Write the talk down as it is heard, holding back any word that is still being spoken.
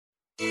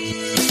Weather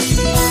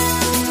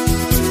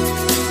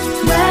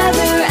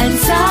and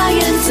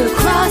science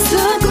across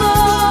the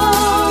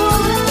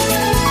globe.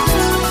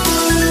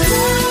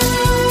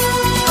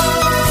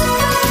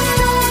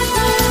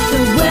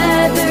 The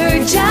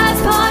Weather Jazz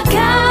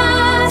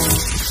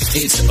Podcast.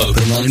 It's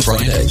Open Line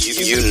Friday.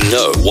 You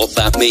know what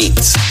that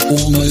means.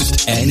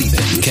 Almost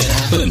anything can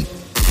happen.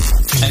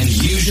 And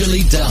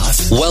usually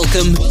does.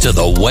 Welcome to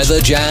the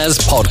Weather Jazz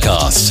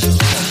Podcast.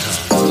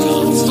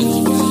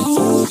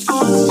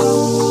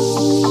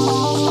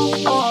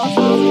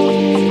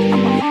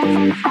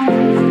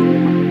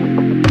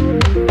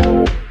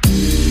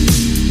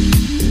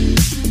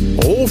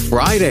 Oh,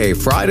 Friday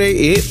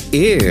it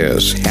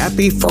is.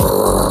 Happy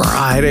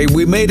Friday.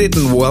 We made it,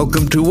 and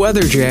welcome to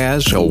Weather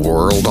Jazz, a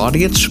world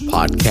audience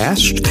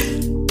podcast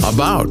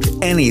about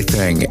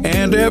anything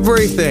and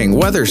everything,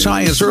 weather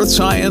science, earth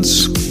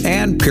science,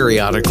 and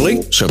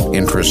periodically some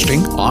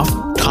interesting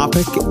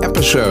off-topic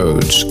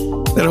episodes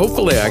that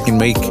hopefully I can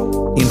make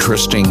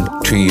interesting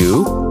to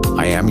you.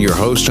 I am your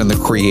host and the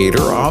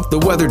creator of the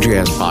Weather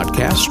Jazz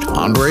Podcast,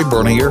 Andre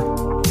Bernier,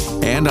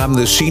 and I'm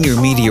the senior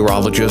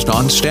meteorologist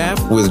on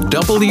staff with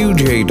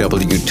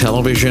WJW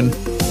Television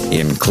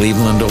in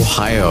Cleveland,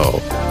 Ohio.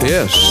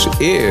 This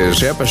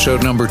is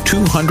episode number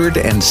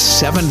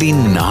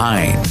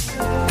 279.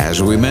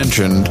 As we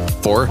mentioned,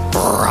 for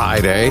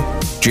Friday,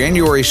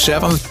 January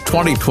 7th,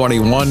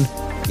 2021,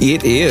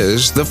 it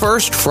is the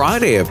first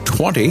Friday of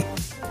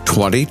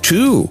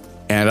 2022.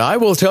 And I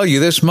will tell you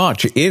this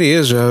much, it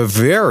is a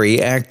very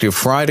active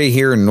Friday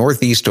here in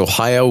Northeast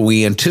Ohio.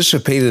 We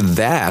anticipated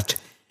that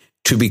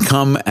to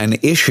become an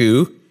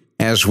issue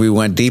as we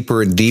went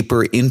deeper and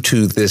deeper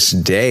into this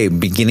day,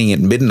 beginning at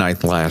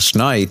midnight last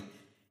night.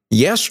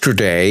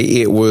 Yesterday,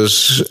 it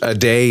was a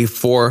day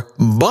for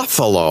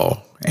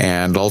Buffalo.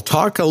 And I'll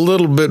talk a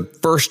little bit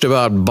first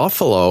about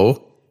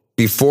Buffalo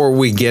before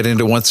we get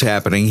into what's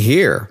happening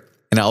here.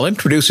 And I'll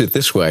introduce it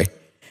this way.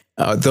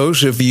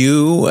 Those of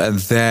you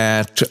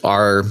that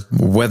are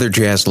Weather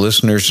Jazz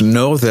listeners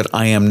know that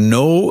I am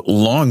no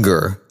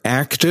longer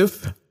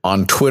active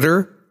on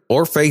Twitter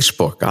or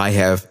Facebook. I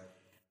have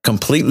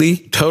completely,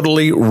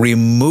 totally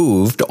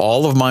removed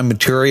all of my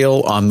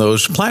material on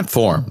those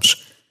platforms.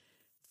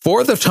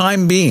 For the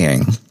time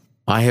being,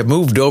 I have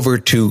moved over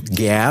to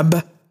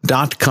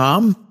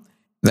Gab.com.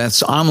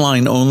 That's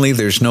online only.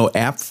 There's no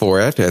app for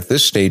it at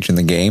this stage in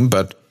the game,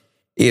 but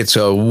it's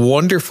a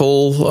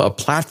wonderful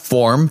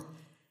platform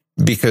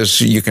because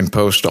you can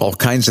post all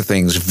kinds of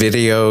things,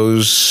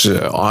 videos,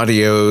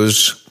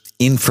 audios,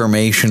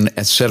 information,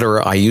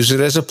 etc. I use it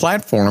as a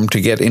platform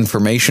to get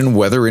information,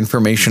 weather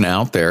information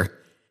out there.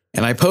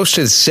 And I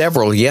posted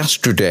several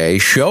yesterday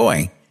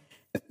showing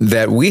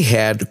that we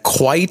had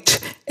quite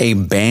a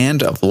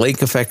band of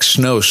lake effect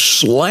snow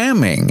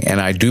slamming,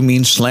 and I do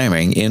mean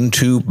slamming,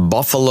 into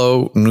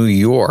Buffalo, New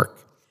York.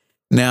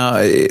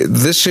 Now,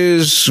 this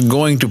is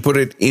going to put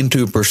it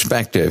into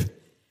perspective.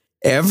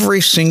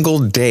 Every single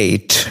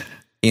date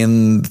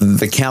in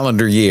the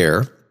calendar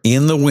year,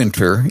 in the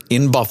winter,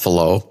 in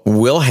Buffalo,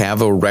 will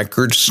have a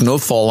record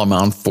snowfall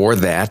amount for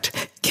that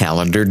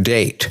calendar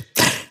date,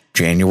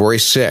 January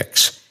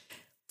 6th.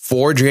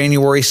 For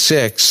January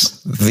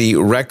 6th, the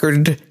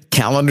record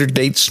calendar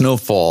date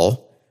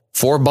snowfall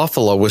for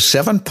Buffalo was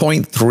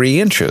 7.3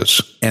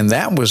 inches, and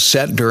that was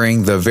set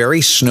during the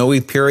very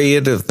snowy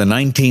period of the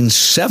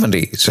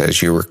 1970s.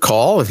 As you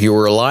recall, if you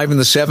were alive in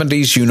the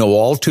 70s, you know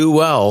all too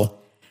well,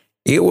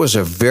 it was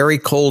a very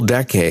cold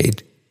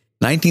decade.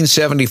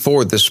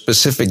 1974, the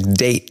specific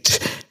date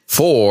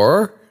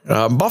for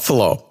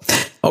Buffalo.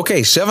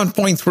 Okay,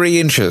 7.3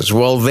 inches.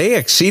 Well, they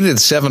exceeded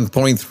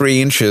 7.3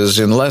 inches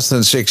in less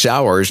than 6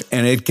 hours,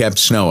 and it kept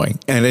snowing,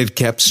 and it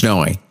kept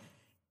snowing,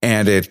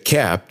 and it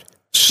kept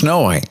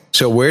snowing.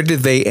 So where did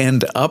they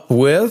end up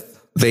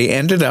with? They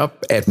ended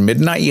up at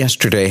midnight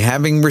yesterday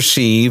having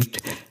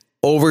received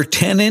over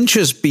 10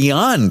 inches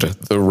beyond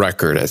the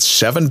record at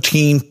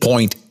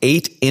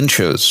 17.8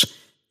 inches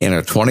in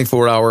a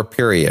 24-hour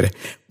period.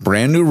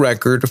 Brand new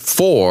record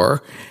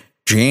for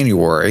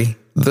January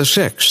the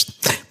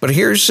 6th. But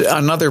here's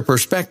another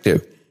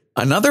perspective.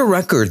 Another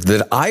record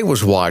that I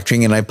was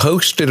watching and I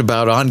posted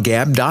about on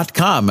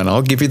Gab.com, and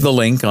I'll give you the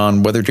link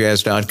on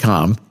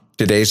weatherjazz.com.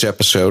 Today's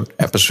episode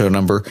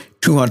number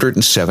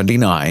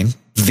 279,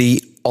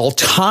 the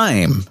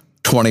all-time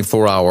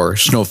 24-hour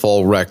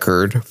snowfall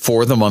record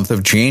for the month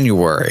of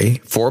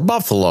January for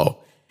Buffalo.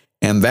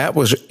 And that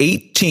was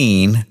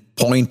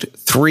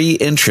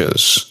 18.3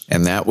 inches.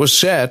 And that was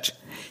set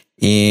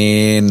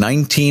in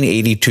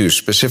 1982,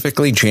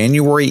 specifically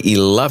January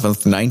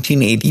 11th,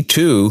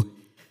 1982,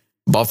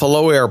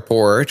 Buffalo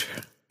Airport,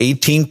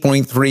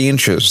 18.3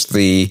 inches,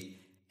 the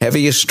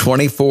heaviest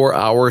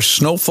 24-hour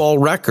snowfall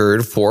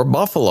record for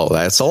Buffalo.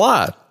 That's a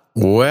lot.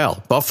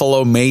 Well,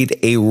 Buffalo made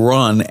a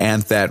run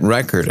at that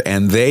record,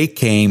 and they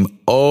came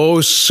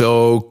oh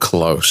so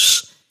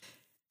close.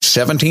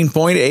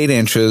 17.8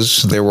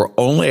 inches. They were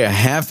only a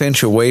half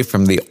inch away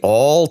from the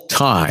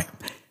all-time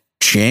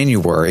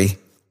January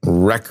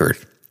record.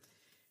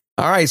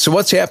 All right, so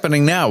what's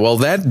happening now? Well,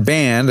 that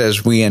band,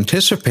 as we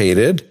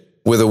anticipated,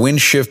 with a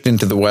wind shift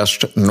into the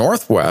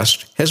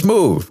west-northwest has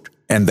moved,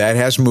 and that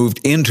has moved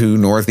into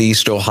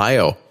northeast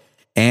Ohio.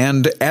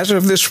 And as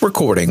of this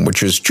recording,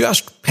 which is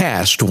just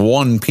past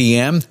 1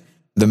 p.m.,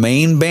 the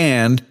main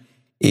band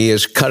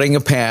is cutting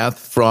a path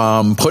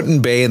from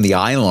Put-in Bay in the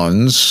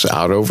islands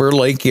out over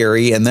Lake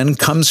Erie and then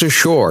comes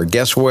ashore.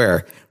 Guess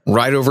where?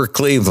 Right over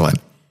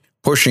Cleveland,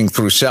 pushing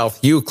through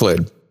South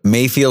Euclid,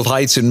 Mayfield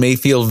Heights and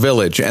Mayfield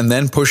Village, and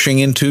then pushing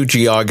into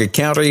Geauga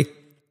County.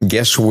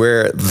 Guess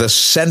where the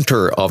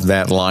center of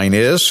that line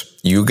is?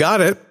 You got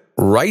it,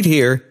 right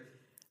here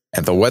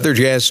at the Weather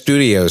Jazz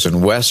Studios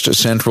in west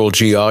central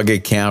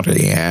Geauga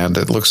County. And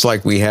it looks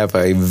like we have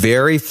a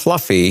very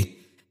fluffy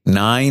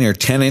 9 or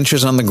 10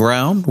 inches on the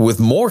ground, with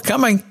more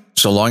coming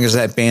so long as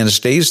that band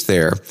stays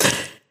there.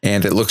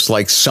 And it looks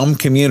like some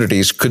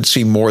communities could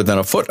see more than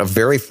a foot of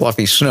very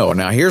fluffy snow.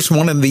 Now, here's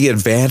one of the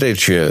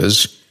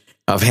advantages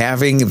of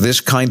having this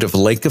kind of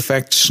lake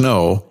effect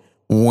snow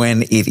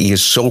when it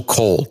is so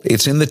cold.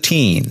 It's in the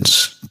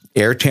teens,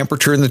 air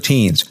temperature in the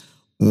teens.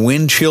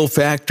 Wind chill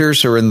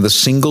factors are in the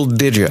single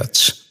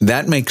digits.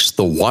 That makes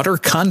the water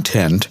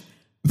content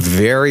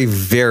very,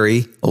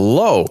 very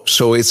low.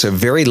 So it's a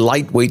very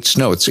lightweight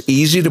snow. It's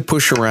easy to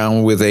push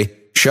around with a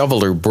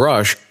shovel or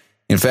brush.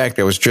 In fact,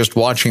 I was just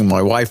watching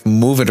my wife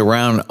move it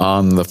around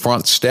on the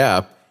front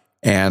step,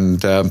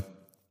 and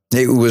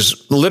it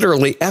was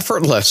literally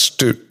effortless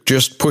to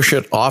just push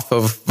it off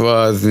of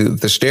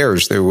the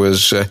stairs. There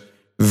was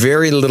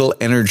very little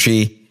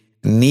energy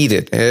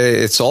needed.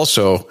 It's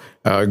also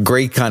a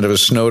great kind of a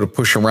snow to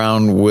push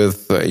around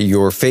with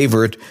your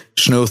favorite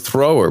snow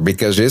thrower,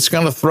 because it's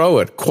going to throw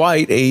it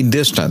quite a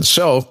distance.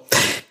 So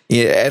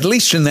at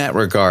least in that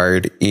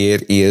regard,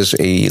 it is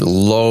a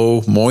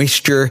low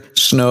moisture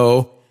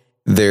snow.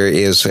 There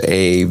is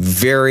a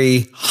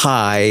very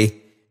high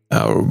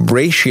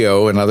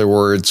ratio, in other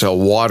words, a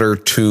water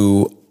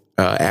to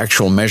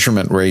actual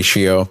measurement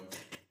ratio.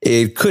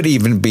 It could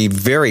even be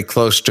very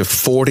close to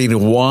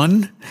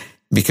 40-1,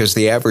 because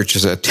the average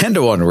is a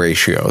 10-1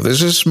 ratio.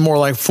 This is more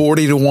like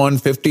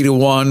 40-1,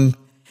 50-1.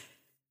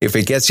 If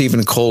it gets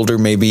even colder,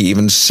 maybe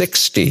even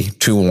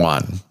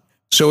 60-1.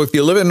 So if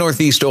you live in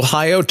Northeast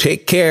Ohio,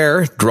 take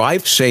care,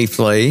 drive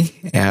safely,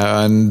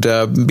 and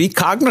be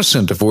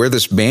cognizant of where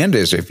this band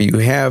is. If you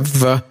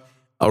have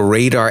a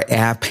radar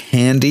app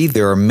handy,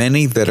 there are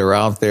many that are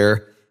out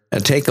there.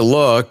 Take a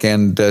look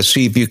and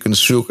see if you can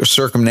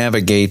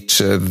circumnavigate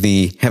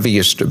the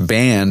heaviest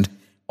band.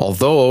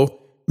 Although,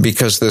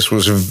 because this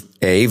was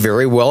A,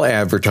 very well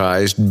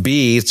advertised,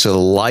 B, it's a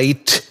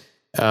light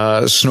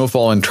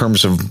snowfall in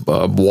terms of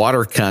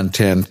water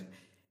content,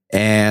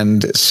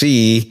 and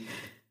C,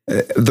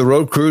 the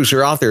road crews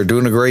are out there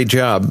doing a great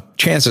job.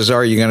 Chances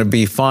are you're going to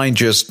be fine.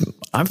 Just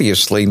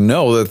obviously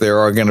know that there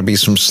are going to be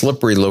some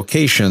slippery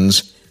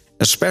locations,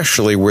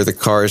 especially where the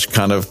cars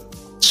kind of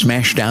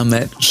smash down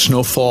that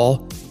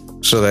snowfall,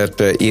 so that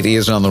it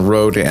is on the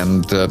road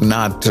and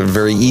not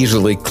very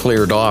easily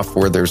cleared off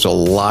where there's a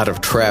lot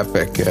of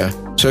traffic.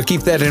 So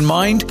keep that in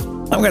mind.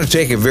 I'm going to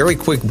take a very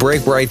quick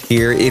break right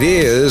here. It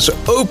is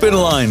Open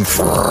Line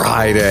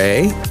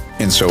Friday.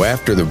 And so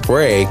after the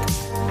break,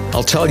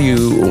 I'll tell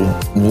you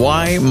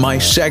why my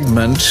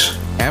segment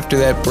after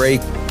that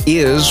break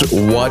is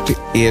what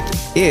it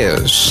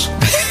is.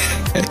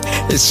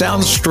 It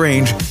sounds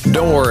strange.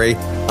 Don't worry.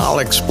 I'll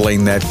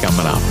explain that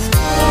coming up.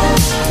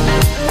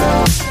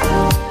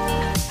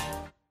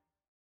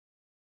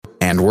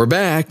 And we're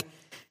back.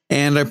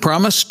 And I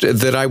promised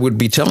that I would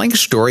be telling a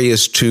story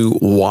as to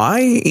why,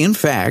 in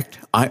fact,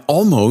 I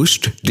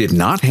almost did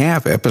not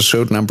have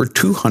episode number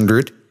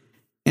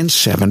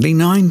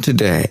 279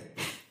 today.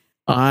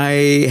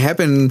 I have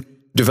been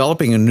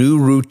developing a new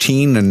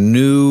routine, a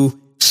new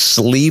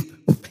sleep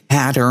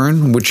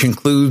pattern, which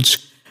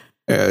includes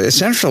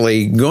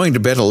essentially going to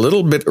bed a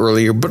little bit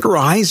earlier, but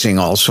rising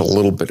also a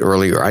little bit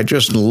earlier. I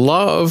just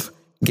love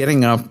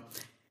getting up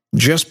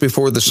just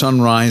before the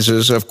sun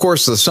rises. Of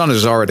course, the sun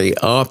is already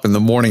up in the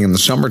morning in the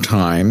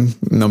summertime,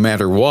 no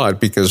matter what,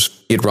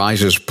 because it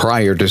rises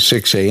prior to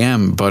 6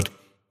 a.m. But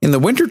in the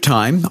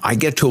wintertime, I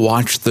get to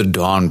watch the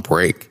dawn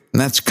break. And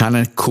that's kind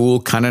of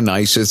cool, kind of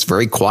nice. It's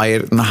very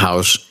quiet in the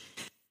house.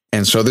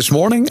 And so this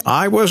morning,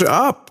 I was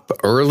up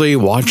early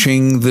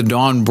watching the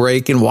dawn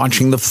break and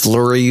watching the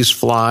flurries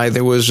fly.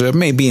 There was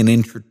maybe an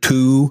inch or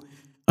two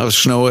of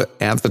snow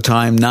at the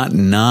time, not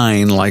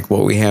 9 like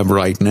what we have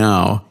right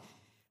now.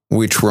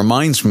 Which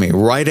reminds me,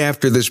 right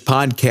after this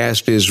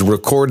podcast is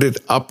recorded,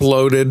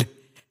 uploaded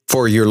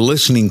for your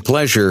listening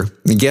pleasure,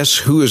 guess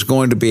who is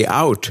going to be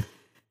out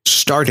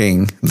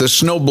starting the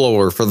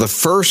snowblower for the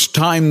first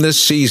time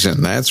this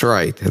season? That's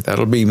right.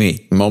 That'll be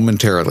me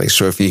momentarily.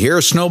 So if you hear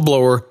a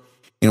snowblower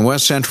in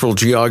west central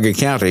Geauga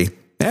County,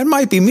 that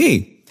might be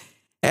me.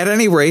 At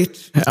any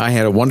rate, I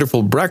had a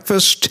wonderful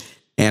breakfast,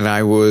 and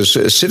I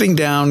was sitting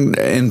down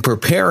and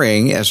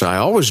preparing, as I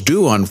always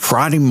do on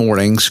Friday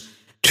mornings,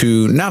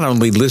 to not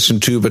only listen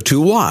to, but to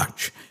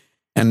watch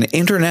an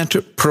internet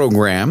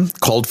program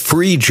called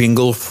Free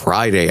Jingle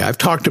Friday. I've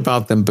talked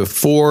about them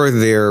before.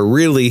 They're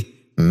really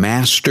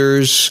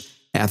masters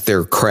at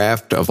their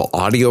craft of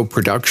audio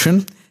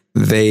production.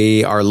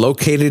 They are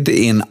located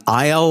in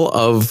Isle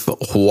of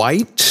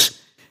Wight.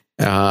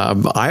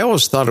 I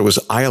always thought it was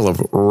Isle of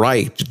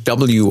Wight,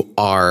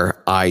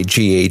 W-R-I-G-H-T,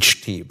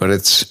 but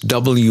it's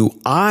W-I-G-H-T,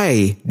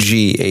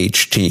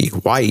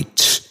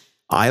 Wight,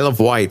 Isle of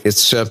Wight.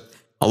 It's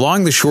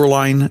along the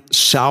shoreline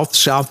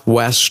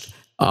southwest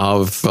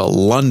of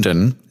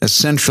London,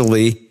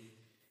 essentially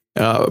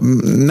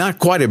not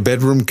quite a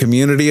bedroom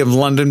community of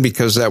London,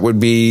 because that would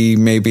be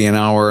maybe an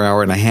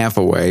hour and a half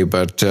away,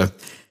 but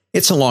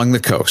it's along the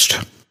coast.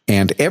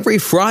 And every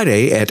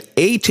Friday at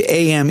 8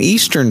 a.m.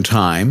 Eastern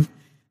Time,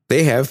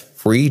 they have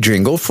Free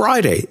Jingle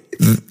Friday.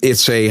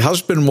 It's a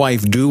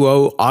husband-wife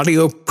duo,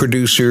 audio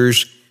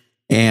producers,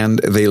 and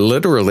they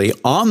literally,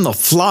 on the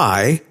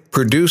fly,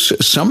 produce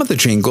some of the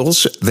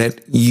jingles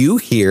that you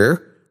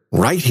hear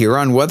right here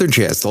on Weather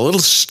Jazz. The little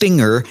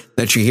stinger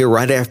that you hear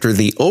right after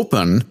the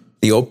open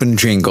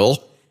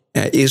jingle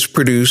is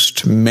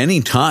produced many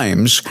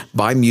times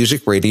by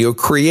Music Radio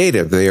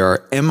Creative. They are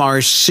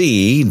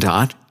mrc.fm.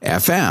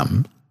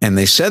 And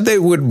they said they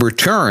would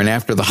return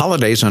after the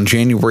holidays on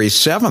January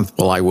 7th.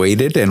 Well, I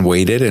waited and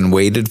waited and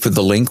waited for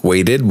the link,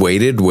 waited.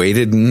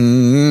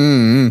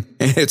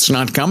 It's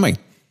not coming.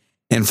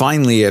 And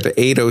finally, at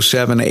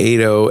 8:07,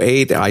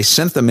 8:08, I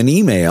sent them an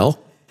email.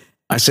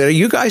 I said, are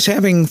you guys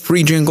having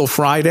Free Jingle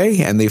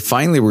Friday? And they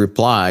finally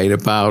replied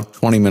about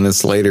 20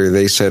 minutes later.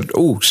 They said,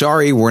 oh,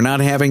 sorry, we're not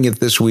having it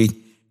this week.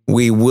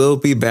 We will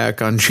be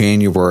back on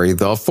January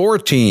the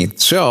 14th.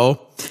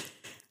 So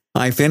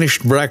I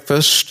finished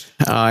breakfast,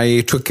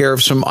 I took care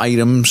of some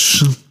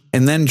items,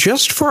 and then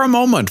just for a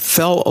moment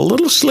fell a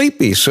little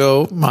sleepy.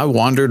 So I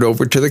wandered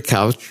over to the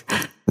couch,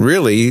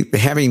 really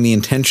having the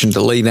intention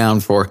to lay down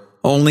for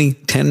only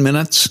 10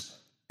 minutes.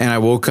 And I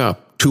woke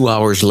up 2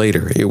 hours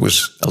later. It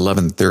was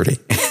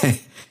 11:30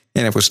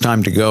 and it was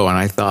time to go. And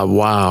I thought,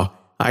 wow,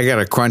 I got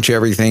to crunch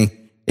everything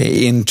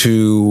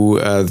into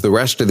the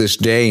rest of this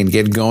day and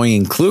get going,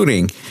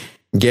 including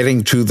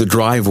getting to the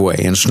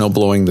driveway and snow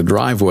blowing the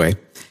driveway.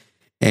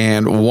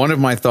 And one of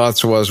my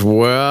thoughts was,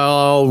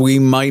 well, we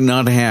might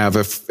not have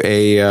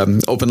a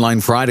Open Line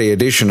Friday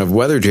edition of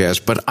Weather Jazz,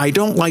 but I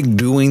don't like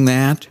doing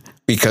that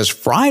because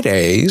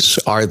Fridays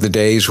are the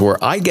days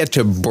where I get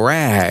to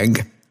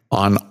brag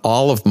on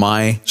all of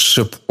my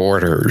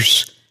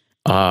supporters.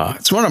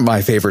 It's one of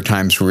my favorite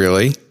times,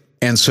 really.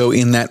 And so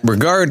in that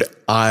regard,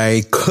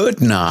 I could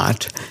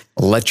not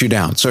let you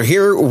down. So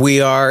here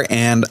we are,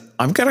 and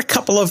I've got a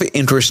couple of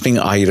interesting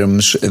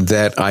items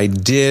that I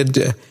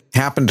did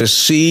happen to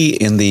see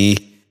in the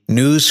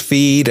news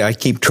feed. I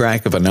keep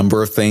track of a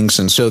number of things,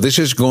 and so this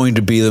is going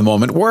to be the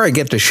moment where I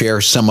get to share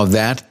some of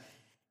that.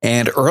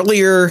 And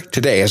earlier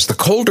today, as the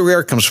colder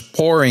air comes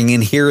pouring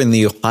in here in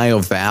the Ohio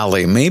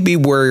Valley, maybe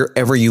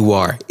wherever you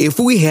are, if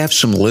we have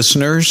some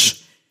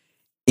listeners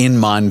in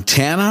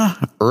Montana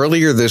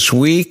earlier this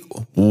week,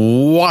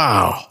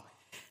 wow.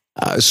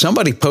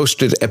 Somebody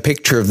posted a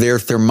picture of their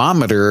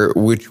thermometer,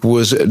 which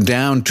was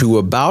down to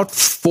about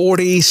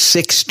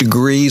 46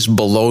 degrees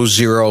below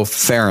zero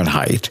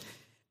Fahrenheit.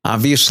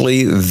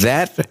 Obviously,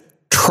 that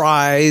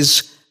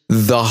tries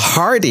the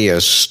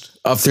hardiest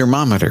of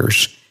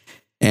thermometers.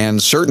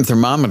 And certain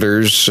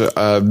thermometers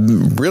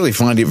really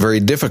find it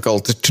very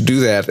difficult to do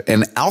that.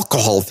 An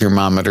alcohol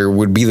thermometer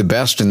would be the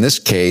best in this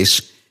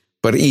case.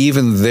 But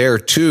even there,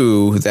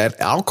 too,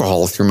 that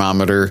alcohol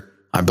thermometer,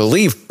 I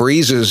believe,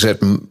 freezes at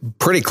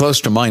pretty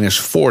close to minus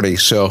 40,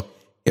 so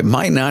it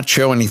might not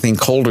show anything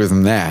colder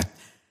than that.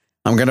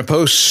 I'm going to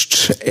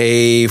post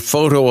a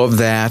photo of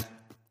that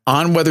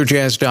on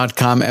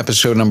weatherjazz.com,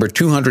 episode number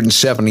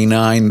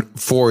 279,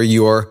 for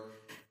your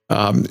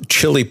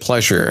chilly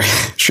pleasure,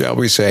 shall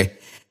we say.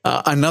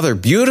 Another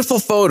beautiful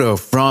photo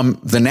from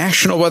the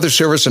National Weather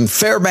Service in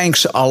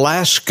Fairbanks,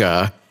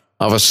 Alaska,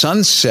 of a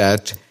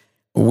sunset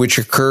which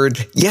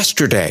occurred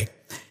yesterday.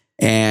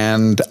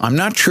 And I'm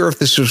not sure if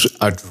this was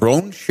a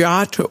drone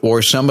shot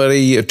or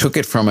somebody took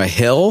it from a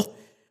hill,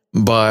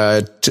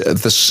 but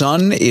the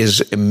sun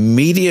is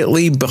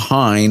immediately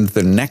behind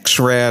the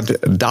NEXRAD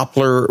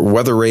Doppler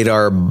weather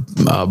radar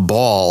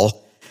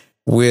ball,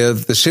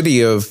 with the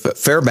city of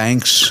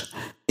Fairbanks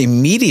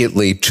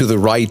immediately to the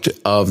right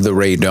of the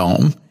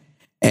radome.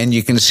 And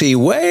you can see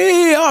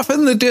way off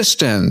in the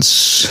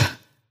distance,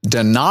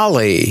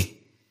 Denali,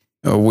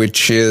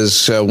 which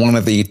is one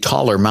of the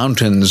taller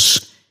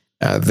mountains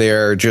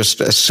there just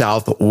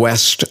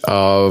southwest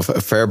of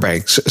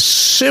Fairbanks.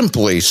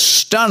 Simply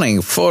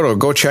stunning photo.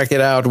 Go check it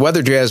out.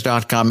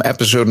 weatherjazz.com,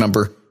 episode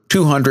number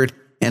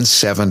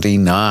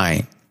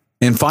 279.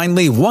 And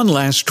finally, one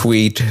last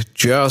tweet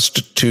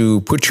just to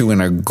put you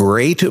in a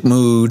great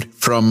mood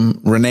from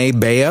Renee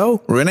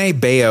Baio. Renee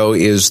Baio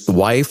is the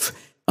wife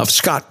of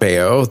Scott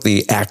Baio,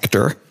 the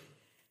actor.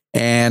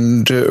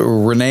 And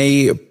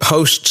Renee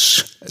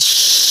posts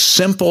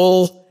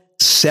simple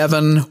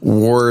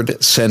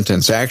 7-word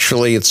sentence.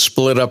 Actually, it's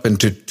split up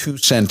into 2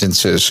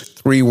 sentences,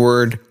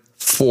 3-word,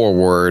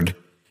 4-word,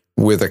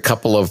 with a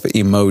couple of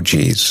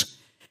emojis.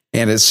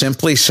 And it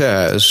simply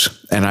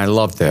says, and I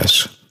love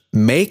this,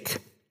 make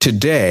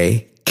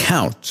today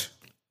count.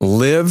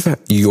 Live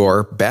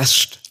your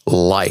best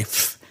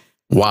life.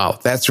 Wow,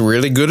 that's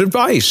really good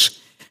advice.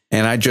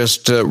 And I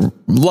just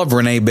love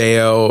Renee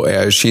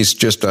Bayo. She's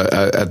just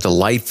a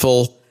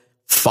delightful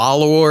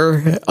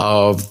follower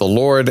of the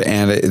Lord,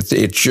 and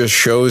it just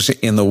shows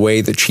in the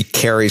way that she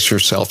carries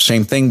herself.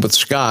 Same thing with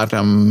Scott.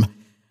 I'm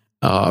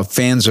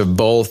fans of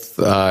both,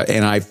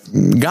 and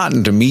I've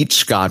gotten to meet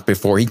Scott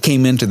before. He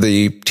came into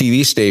the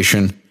TV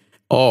station,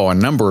 a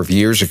number of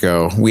years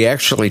ago. We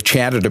actually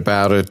chatted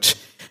about it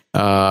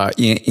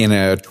in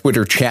a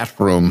Twitter chat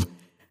room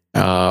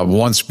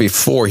once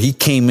before. He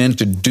came in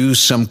to do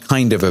some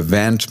kind of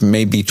event,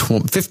 maybe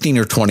 15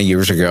 or 20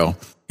 years ago.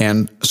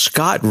 And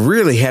Scott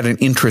really had an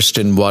interest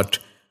in what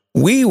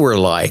we were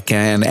like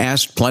and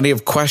asked plenty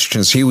of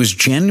questions. He was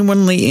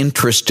genuinely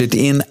interested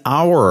in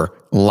our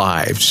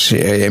lives.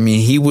 I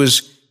mean, he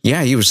was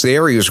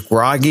there. He was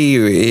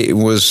groggy. It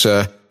was,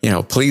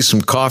 please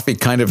some coffee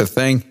kind of a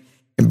thing,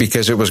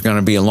 because it was going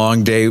to be a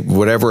long day,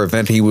 whatever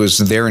event he was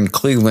there in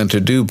Cleveland to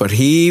do. But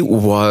he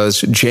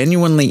was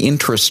genuinely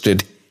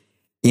interested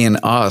in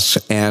us.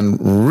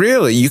 And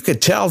really, you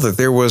could tell that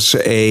there was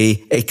a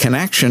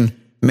connection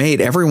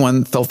made.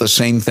 Everyone felt the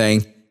same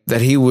thing,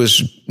 that he was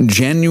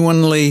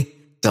genuinely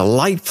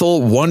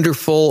delightful,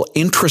 wonderful,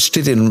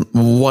 interested in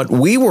what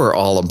we were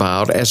all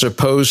about, as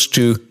opposed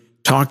to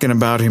talking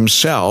about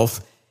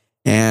himself.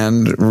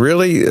 And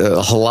really, a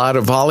lot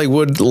of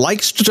Hollywood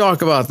likes to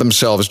talk about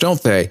themselves,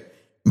 don't they?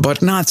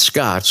 But not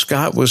Scott.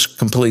 Scott was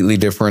completely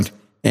different.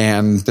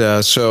 And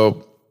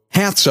so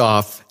hats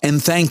off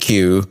and thank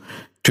you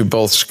to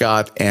both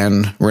Scott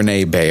and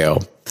Renee Bayo.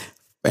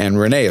 And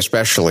Renee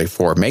especially,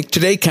 for Make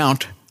Today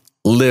Count,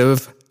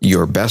 live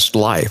your best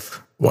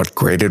life. What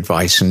great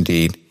advice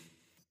indeed.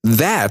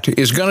 That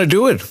is going to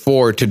do it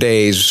for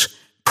today's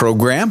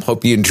program.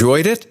 Hope you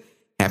enjoyed it.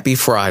 Happy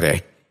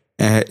Friday.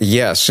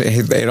 Yes,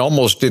 it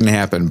almost didn't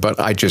happen, but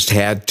I just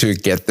had to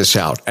get this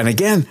out. And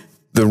again,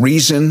 the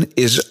reason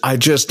is I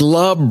just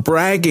love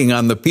bragging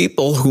on the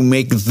people who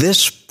make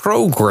this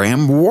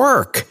program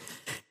work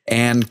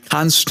and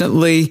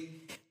constantly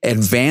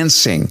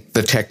advancing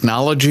the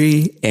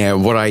technology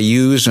and what I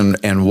use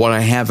and what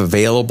I have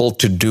available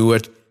to do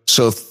it.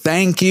 So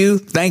thank you.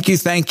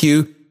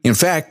 In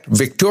fact,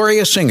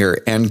 Victoria Singer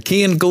and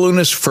Kian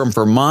Galunas from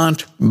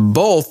Vermont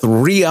both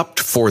re-upped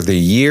for the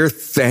year.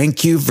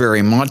 Thank you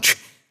very much.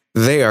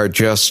 They are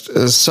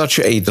just such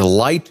a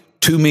delight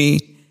to me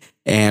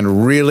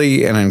and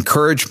really an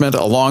encouragement,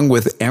 along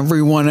with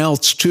everyone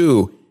else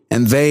too.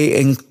 And they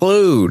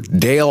include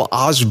Dale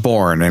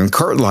Osborne and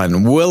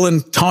Kirtland, Will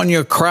and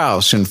Tanya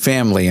Krause and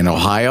family in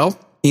Ohio,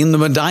 in the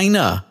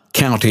Medina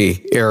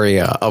County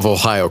area of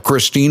Ohio,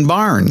 Christine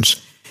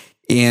Barnes,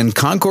 in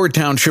Concord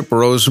Township,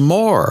 Rose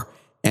Moore,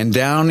 and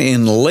down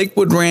in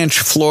Lakewood Ranch,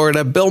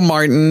 Florida, Bill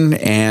Martin,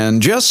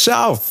 and just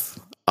south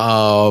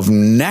of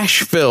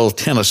Nashville,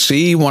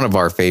 Tennessee, one of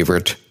our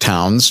favorite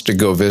towns to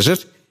go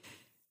visit,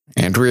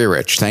 Andrea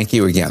Rich. Thank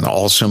you again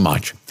all so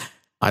much.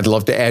 I'd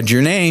love to add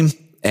your name,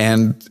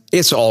 and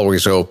it's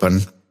always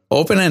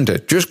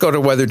open-ended. Just go to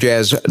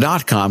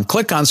weatherjazz.com,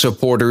 click on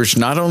supporters.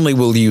 Not only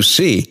will you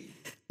see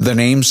the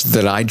names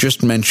that I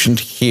just mentioned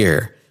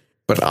here,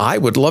 but I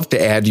would love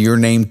to add your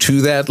name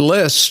to that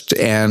list,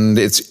 and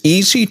it's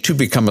easy to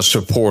become a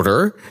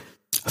supporter.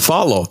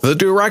 Follow the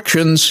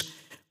directions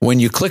when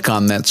you click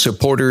on that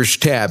supporters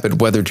tab at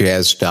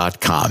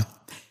weatherjazz.com.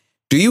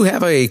 Do you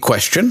have a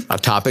question, a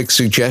topic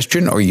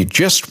suggestion, or you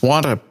just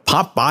want to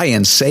pop by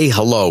and say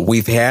hello?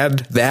 We've had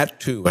that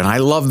too, and I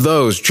love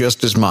those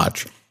just as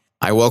much.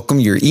 I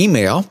welcome your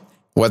email,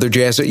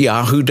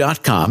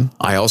 weatherjazz@yahoo.com.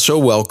 I also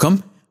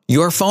welcome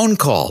your phone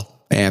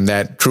call, and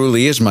that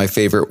truly is my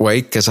favorite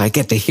way because I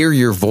get to hear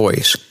your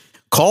voice.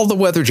 Call the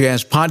Weather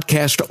Jazz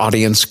Podcast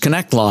Audience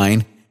Connect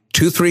line,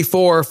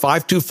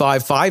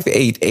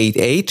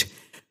 234-525-5888,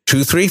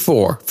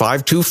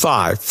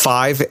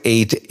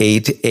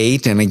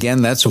 234-525-5888. And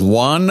again, that's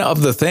one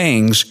of the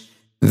things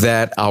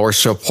that our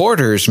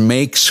supporters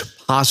makes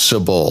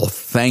possible.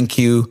 Thank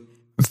you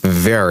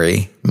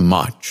very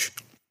much.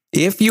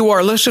 If you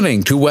are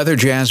listening to Weather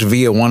Jazz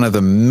via one of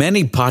the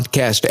many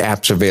podcast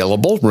apps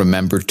available,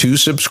 remember to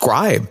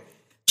subscribe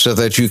so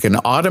that you can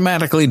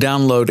automatically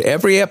download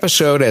every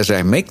episode as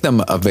I make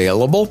them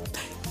available.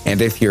 And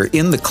if you're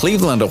in the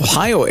Cleveland,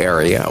 Ohio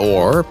area,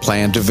 or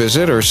plan to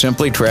visit, or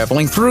simply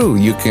traveling through,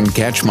 you can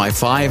catch my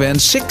 5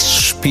 and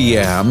 6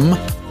 p.m.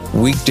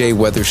 weekday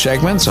weather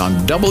segments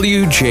on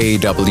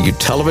WJW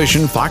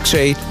Television, Fox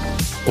 8,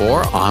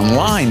 or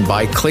online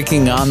by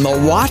clicking on the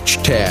Watch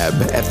tab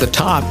at the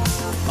top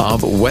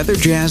of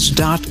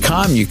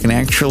weatherjazz.com. You can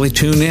actually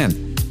tune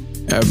in.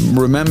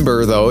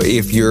 Remember, though,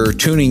 if you're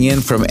tuning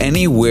in from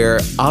anywhere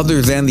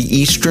other than the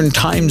Eastern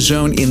time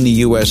zone in the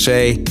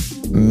USA,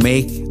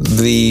 make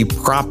the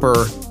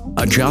proper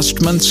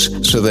adjustments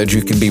so that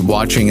you can be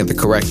watching at the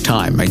correct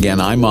time.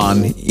 Again, I'm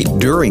on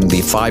during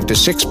the 5 to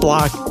 6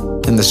 block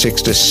and the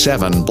 6 to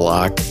 7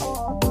 block,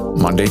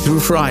 Monday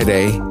through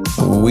Friday,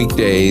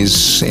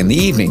 weekdays in the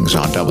evenings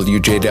on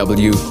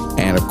WJW,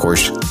 and of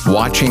course,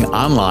 watching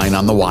online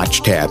on the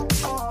Watch tab.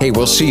 Hey,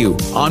 we'll see you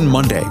on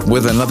Monday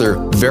with another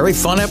very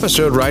fun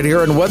episode right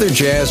here in Weather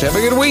Jazz. Have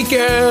a good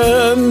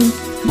weekend.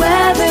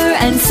 Weather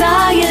and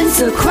science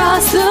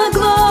across the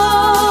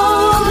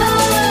globe.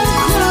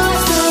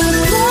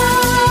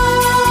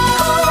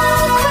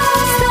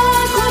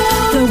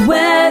 The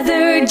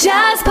Weather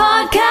Jazz